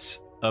traits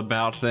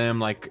about them?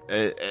 Like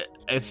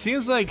it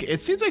seems like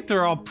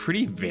they're all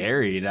pretty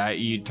varied.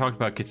 You talked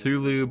about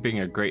Cthulhu being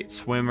a great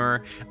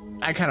swimmer.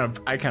 I kind of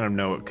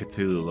know what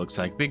Cthulhu looks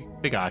like.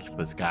 Big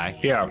octopus guy.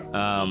 Yeah.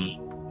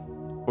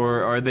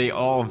 Or are they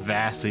all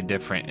vastly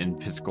different in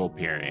physical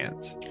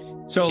appearance?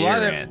 So a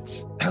lot of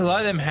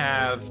them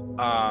have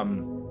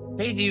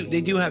they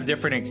do have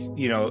different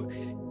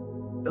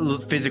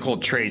physical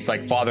traits.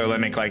 Like Father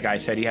Limerick, like I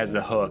said, he has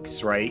the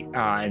hooks, right,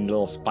 and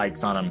little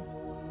spikes on him,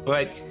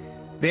 but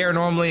they are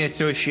normally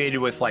associated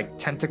with like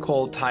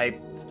tentacle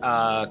type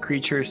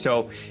creatures.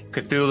 So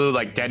Cthulhu,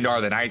 like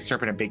Dendar the Night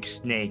Serpent, a big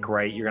snake,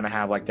 right? You're gonna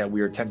have like that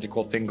weird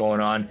tentacle thing going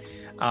on.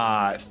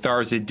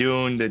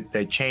 Thar-Zadun,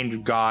 the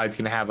chained god's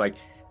gonna have like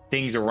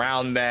things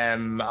around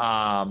them.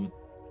 And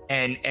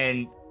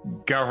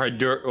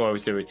Garhadur, what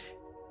was it?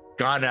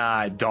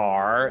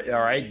 Ganadar,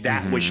 all right,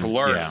 that which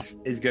lurks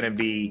is gonna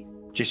be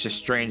just a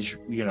strange,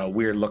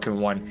 weird looking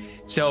one.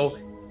 So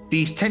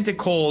these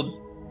tentacled,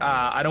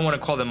 I don't want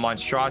to call them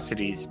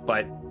monstrosities,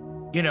 but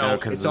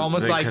it's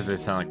almost like because they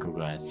sound like cool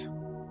guys.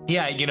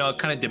 Yeah, it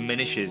kind of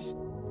diminishes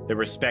the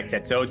respect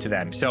that's owed to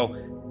them. So,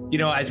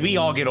 as we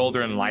all get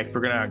older in life,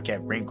 we're gonna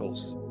get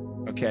wrinkles,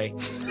 okay?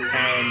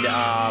 And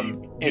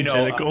and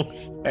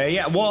tentacles.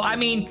 Yeah, well, I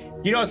mean,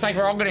 it's like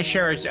we're all gonna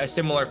share a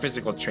similar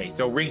physical trait.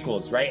 So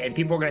wrinkles, right? And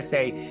people are gonna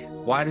say,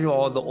 why do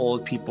all the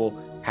old people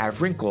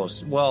have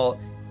wrinkles? Well,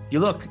 you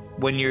look,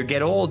 when you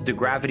get old, the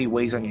gravity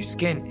weighs on your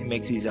skin. It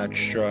makes these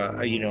extra,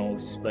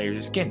 layers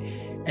of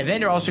skin. And then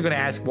they're also going to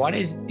ask, why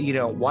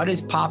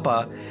does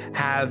Papa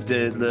have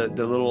the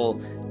little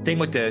thing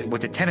with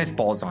the tennis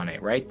balls on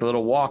it, right? The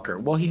little walker.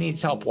 Well, he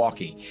needs help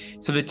walking.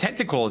 So the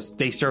tentacles,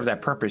 they serve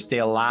that purpose. They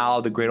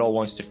allow the great old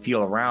ones to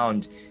feel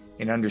around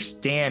and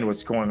understand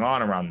what's going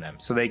on around them,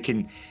 so they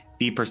can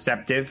be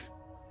perceptive,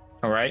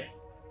 all right?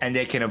 And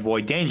they can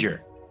avoid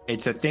danger.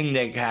 It's a thing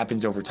that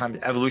happens over time,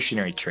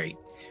 evolutionary trait.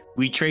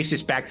 We trace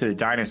this back to the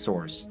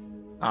dinosaurs,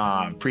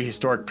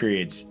 prehistoric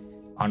periods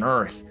on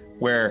Earth,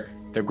 where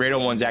the great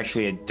old ones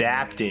actually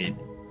adapted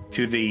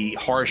to the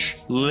harsh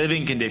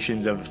living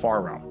conditions of the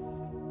Far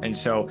Realm. And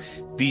so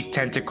these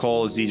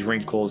tentacles, these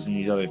wrinkles, and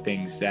these other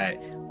things that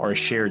are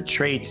shared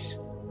traits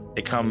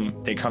they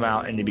come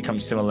out and they become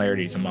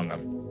similarities among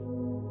them.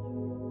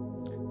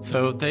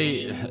 So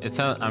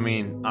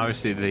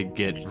obviously they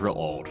get real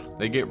old.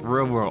 They get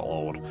real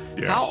old.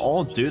 Yeah. How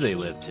old do they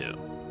live to?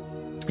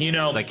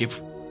 Like if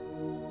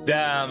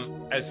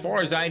as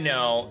far as I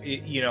know,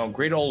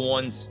 great old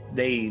ones,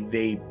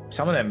 they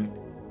some of them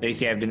they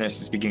say have been there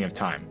since the beginning of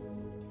time.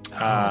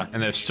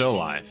 And they're still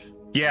alive.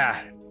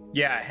 Yeah.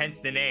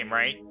 Hence the name,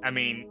 right? I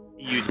mean,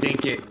 you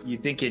think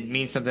it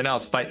means something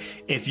else, but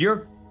if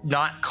you're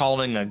not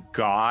calling a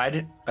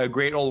god a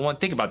great old one,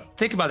 think about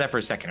that for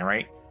a second, all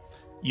right?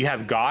 You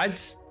have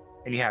gods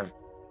and you have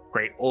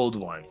great old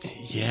ones.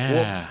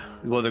 Yeah.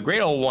 Well, the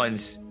great old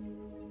ones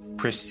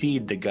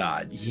precede the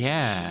gods.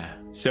 Yeah.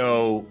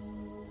 So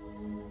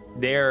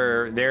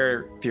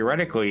they're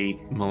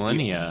theoretically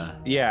millennia.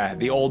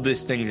 The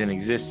oldest things in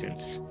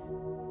existence.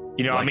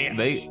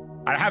 I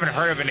haven't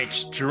heard of an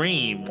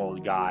extreme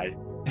old god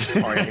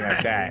or anything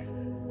like that.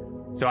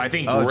 So I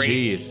think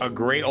a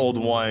great old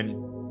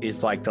one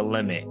is like the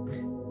limit.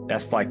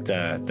 That's like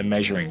the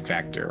measuring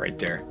factor right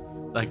there.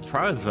 Like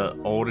probably the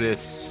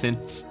oldest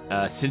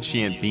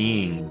sentient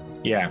being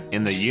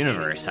in the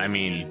universe. I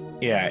mean,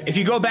 if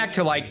you go back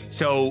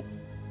to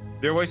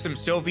there was some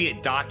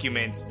Soviet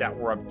documents that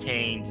were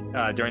obtained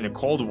during the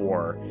Cold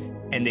War,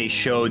 and they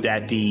showed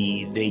that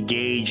they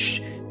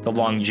gauged the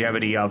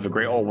longevity of the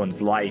Great Old One's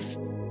life.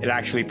 It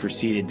actually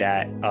preceded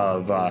that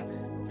of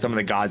some of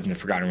the gods in the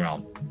Forgotten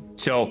Realm.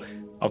 So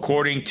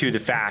according to the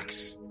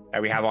facts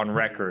that we have on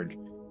record,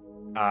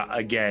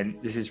 again,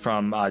 this is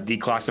from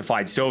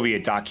declassified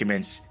Soviet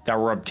documents that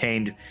were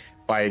obtained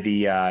by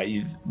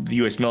the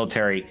U.S.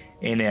 military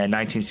in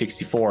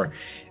 1964.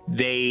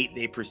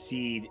 They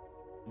precede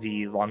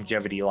the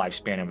longevity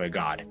lifespan of a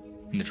god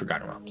in the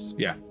Forgotten Realms.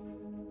 Yeah.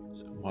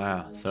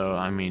 Wow. So,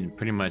 I mean,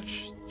 pretty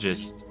much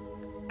just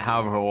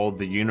however old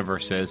the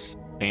universe is,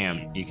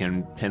 bam, you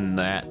can pin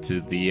that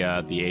to the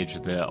age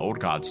of the old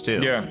gods, too.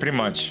 Yeah, pretty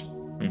much.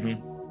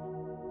 Mm-hmm.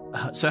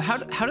 So how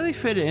do they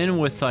fit in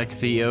with like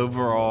the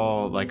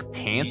overall like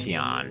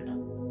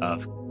pantheon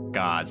of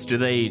gods? Do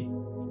they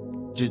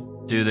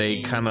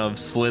kind of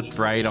slip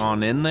right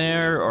on in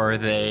there, or are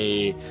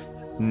they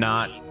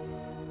not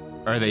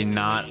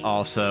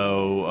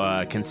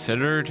also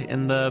considered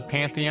in the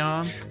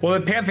pantheon? Well,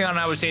 the pantheon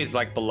I would say is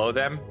like below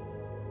them.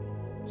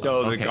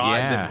 So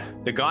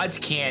the gods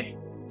can't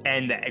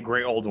end the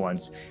great old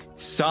ones.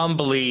 Some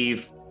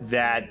believe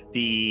that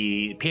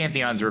the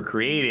pantheons were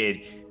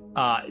created.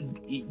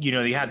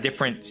 You have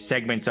different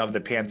segments of the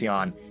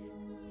pantheon.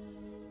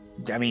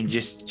 I mean,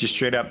 just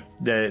straight up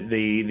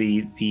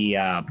the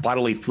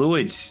bodily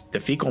fluids, the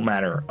fecal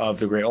matter of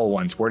the great old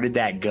ones. Where did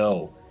that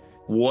go?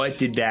 What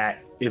did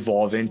that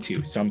evolve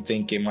into? Some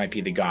think it might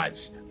be the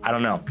gods. I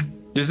don't know.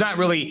 There's not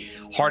really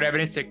hard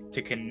evidence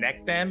to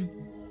connect them,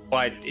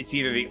 but it's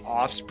either the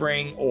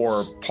offspring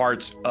or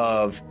parts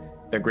of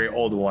the great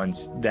old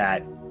ones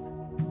that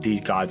these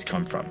gods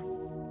come from.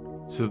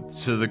 So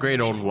the great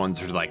old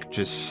ones are like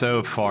just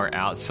so far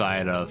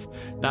outside of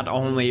not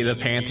only the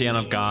pantheon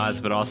of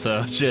gods, but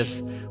also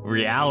just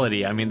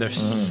reality. I mean, they're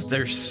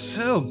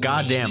so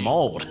goddamn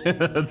old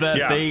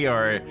that they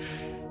are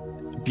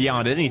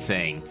beyond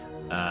anything.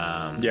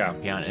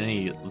 Beyond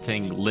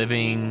anything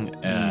living,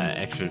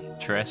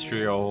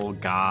 extraterrestrial,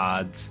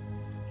 gods.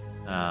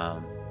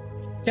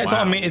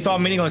 It's all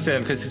meaningless to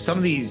them because some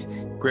of these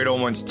great old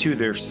ones too,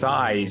 their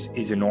size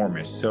is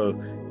enormous. So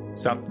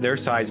their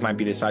size might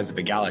be the size of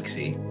a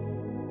galaxy,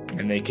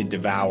 and they could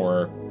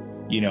devour,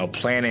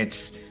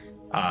 planets,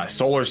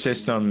 solar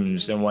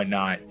systems, and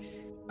whatnot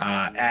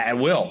at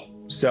will.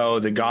 So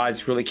the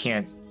gods really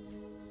can't.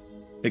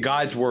 The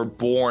gods were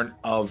born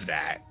of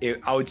that.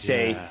 I would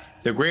say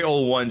the great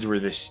old ones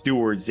were the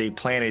stewards. They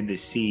planted the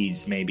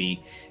seeds,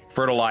 maybe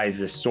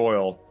fertilized the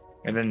soil,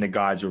 and then the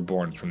gods were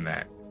born from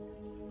that.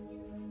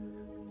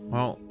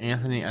 Well,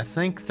 Anthony, I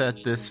think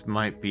that this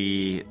might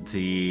be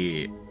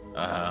the.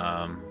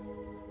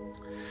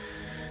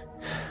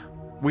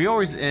 We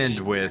always end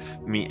with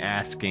me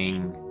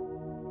asking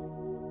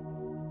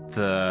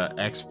the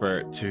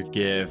expert to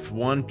give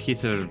one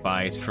piece of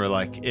advice for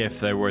like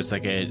if there was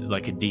like a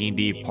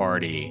D&D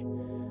party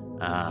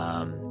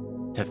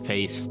to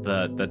face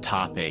the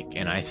topic,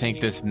 and I think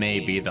this may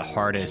be the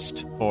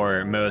hardest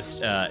or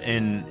most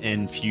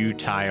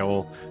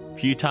futile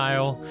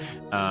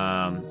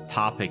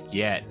topic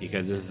yet,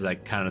 because this is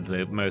like kind of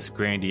the most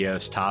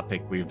grandiose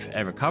topic we've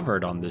ever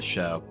covered on this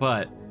show.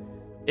 But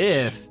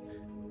if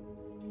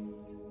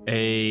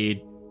a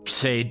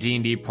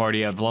D&D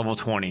party of level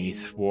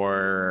 20s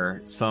were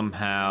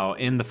somehow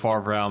in the Far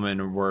Realm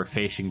and were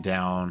facing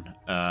down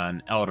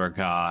an elder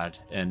god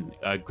and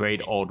a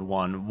great old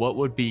one, what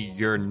would be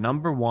your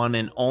number one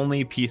and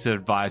only piece of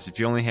advice if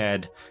you only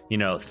had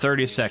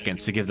 30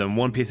 seconds to give them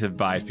one piece of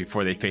advice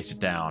before they face it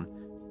down?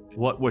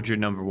 What would your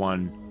number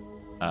one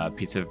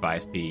piece of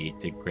advice be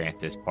to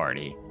grant this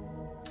party?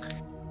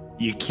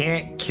 You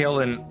can't kill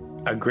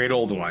a great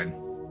old one.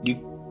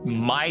 You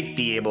might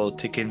be able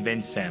to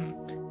convince them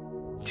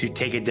to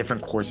take a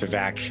different course of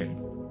action.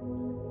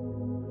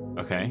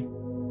 Okay.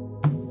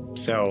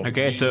 So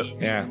Okay, so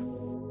yeah.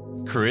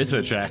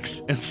 charisma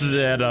checks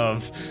instead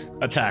of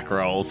attack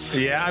rolls.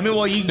 Yeah, I mean,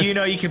 well, you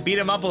know, you can beat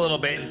him up a little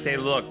bit and say,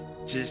 look,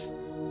 just,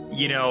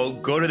 you know,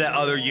 go to that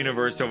other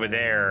universe over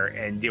there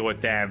and deal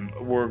with them.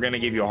 We're going to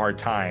give you a hard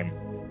time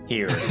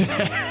here.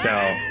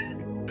 So,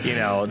 you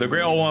know, the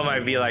Great Old One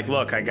might be like,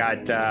 look, I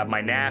got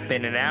my nap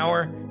in an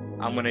hour.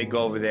 I'm going to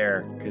go over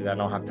there because I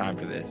don't have time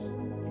for this.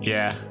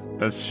 Yeah,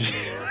 that's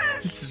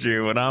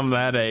true. When I'm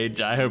that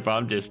age, I hope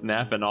I'm just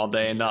napping all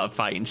day and not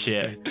fighting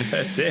shit.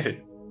 That's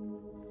it.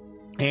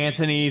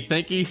 Anthony,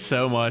 thank you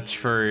so much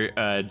for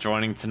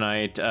joining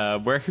tonight.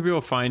 Where can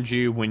people find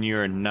you when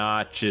you're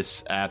not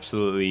just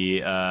absolutely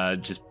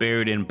just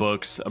buried in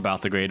books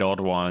about the Great Old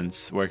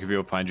Ones? Where can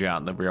people find you out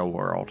in the real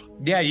world?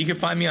 Yeah, you can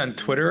find me on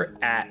Twitter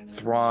at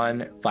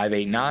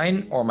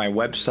Thrawn589 or my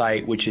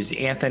website, which is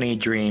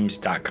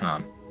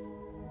anthonydreams.com.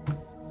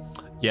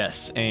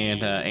 Yes,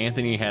 and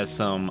Anthony has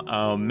some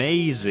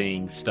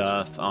amazing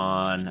stuff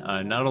on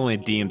not only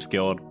DM's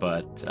Guild,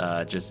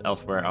 but just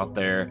elsewhere out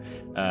there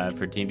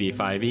for D&D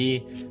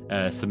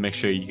 5e. So make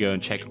sure you go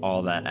and check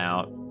all that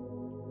out.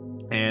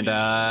 And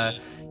I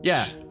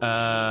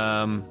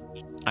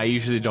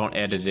usually don't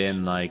edit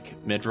in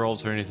like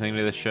mid-rolls or anything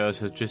to the show,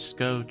 so just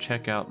go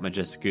check out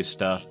Majestic Goose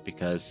stuff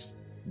because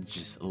it's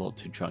just a little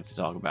too drunk to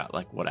talk about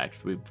like what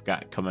actually we've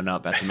got coming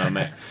up at the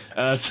moment.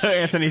 So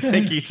Anthony,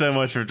 thank you so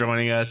much for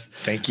joining us.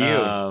 Thank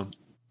you.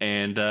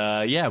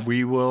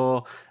 We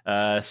will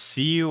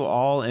see you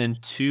all in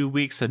 2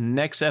 weeks. The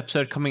next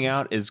episode coming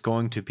out is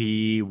going to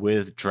be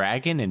with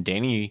Dragon and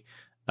Danny,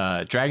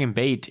 Dragon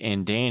Bait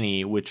and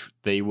Danny, which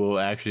they will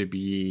actually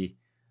be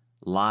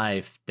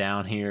live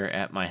down here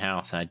at my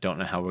house. I don't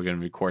know how we're going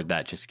to record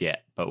that just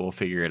yet, but we'll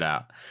figure it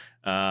out.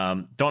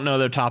 Don't know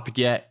their topic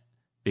yet,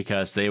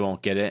 because they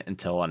won't get it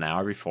until an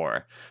hour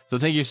before. So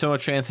thank you so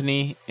much,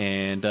 Anthony.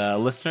 And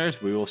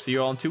listeners, we will see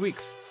you all in 2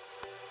 weeks.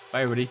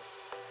 Bye, everybody.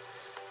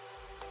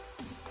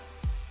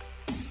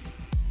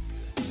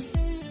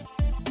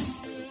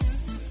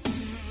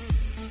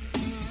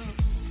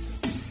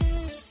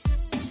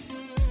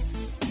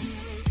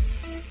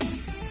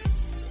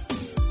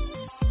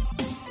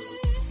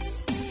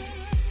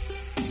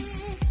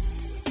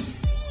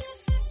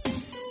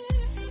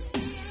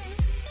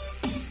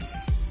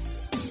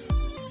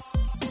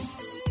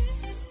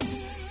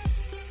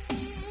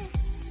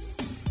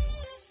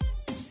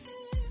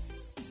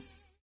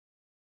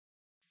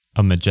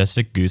 A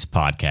Majestic Goose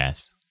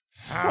podcast.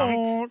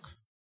 Honk.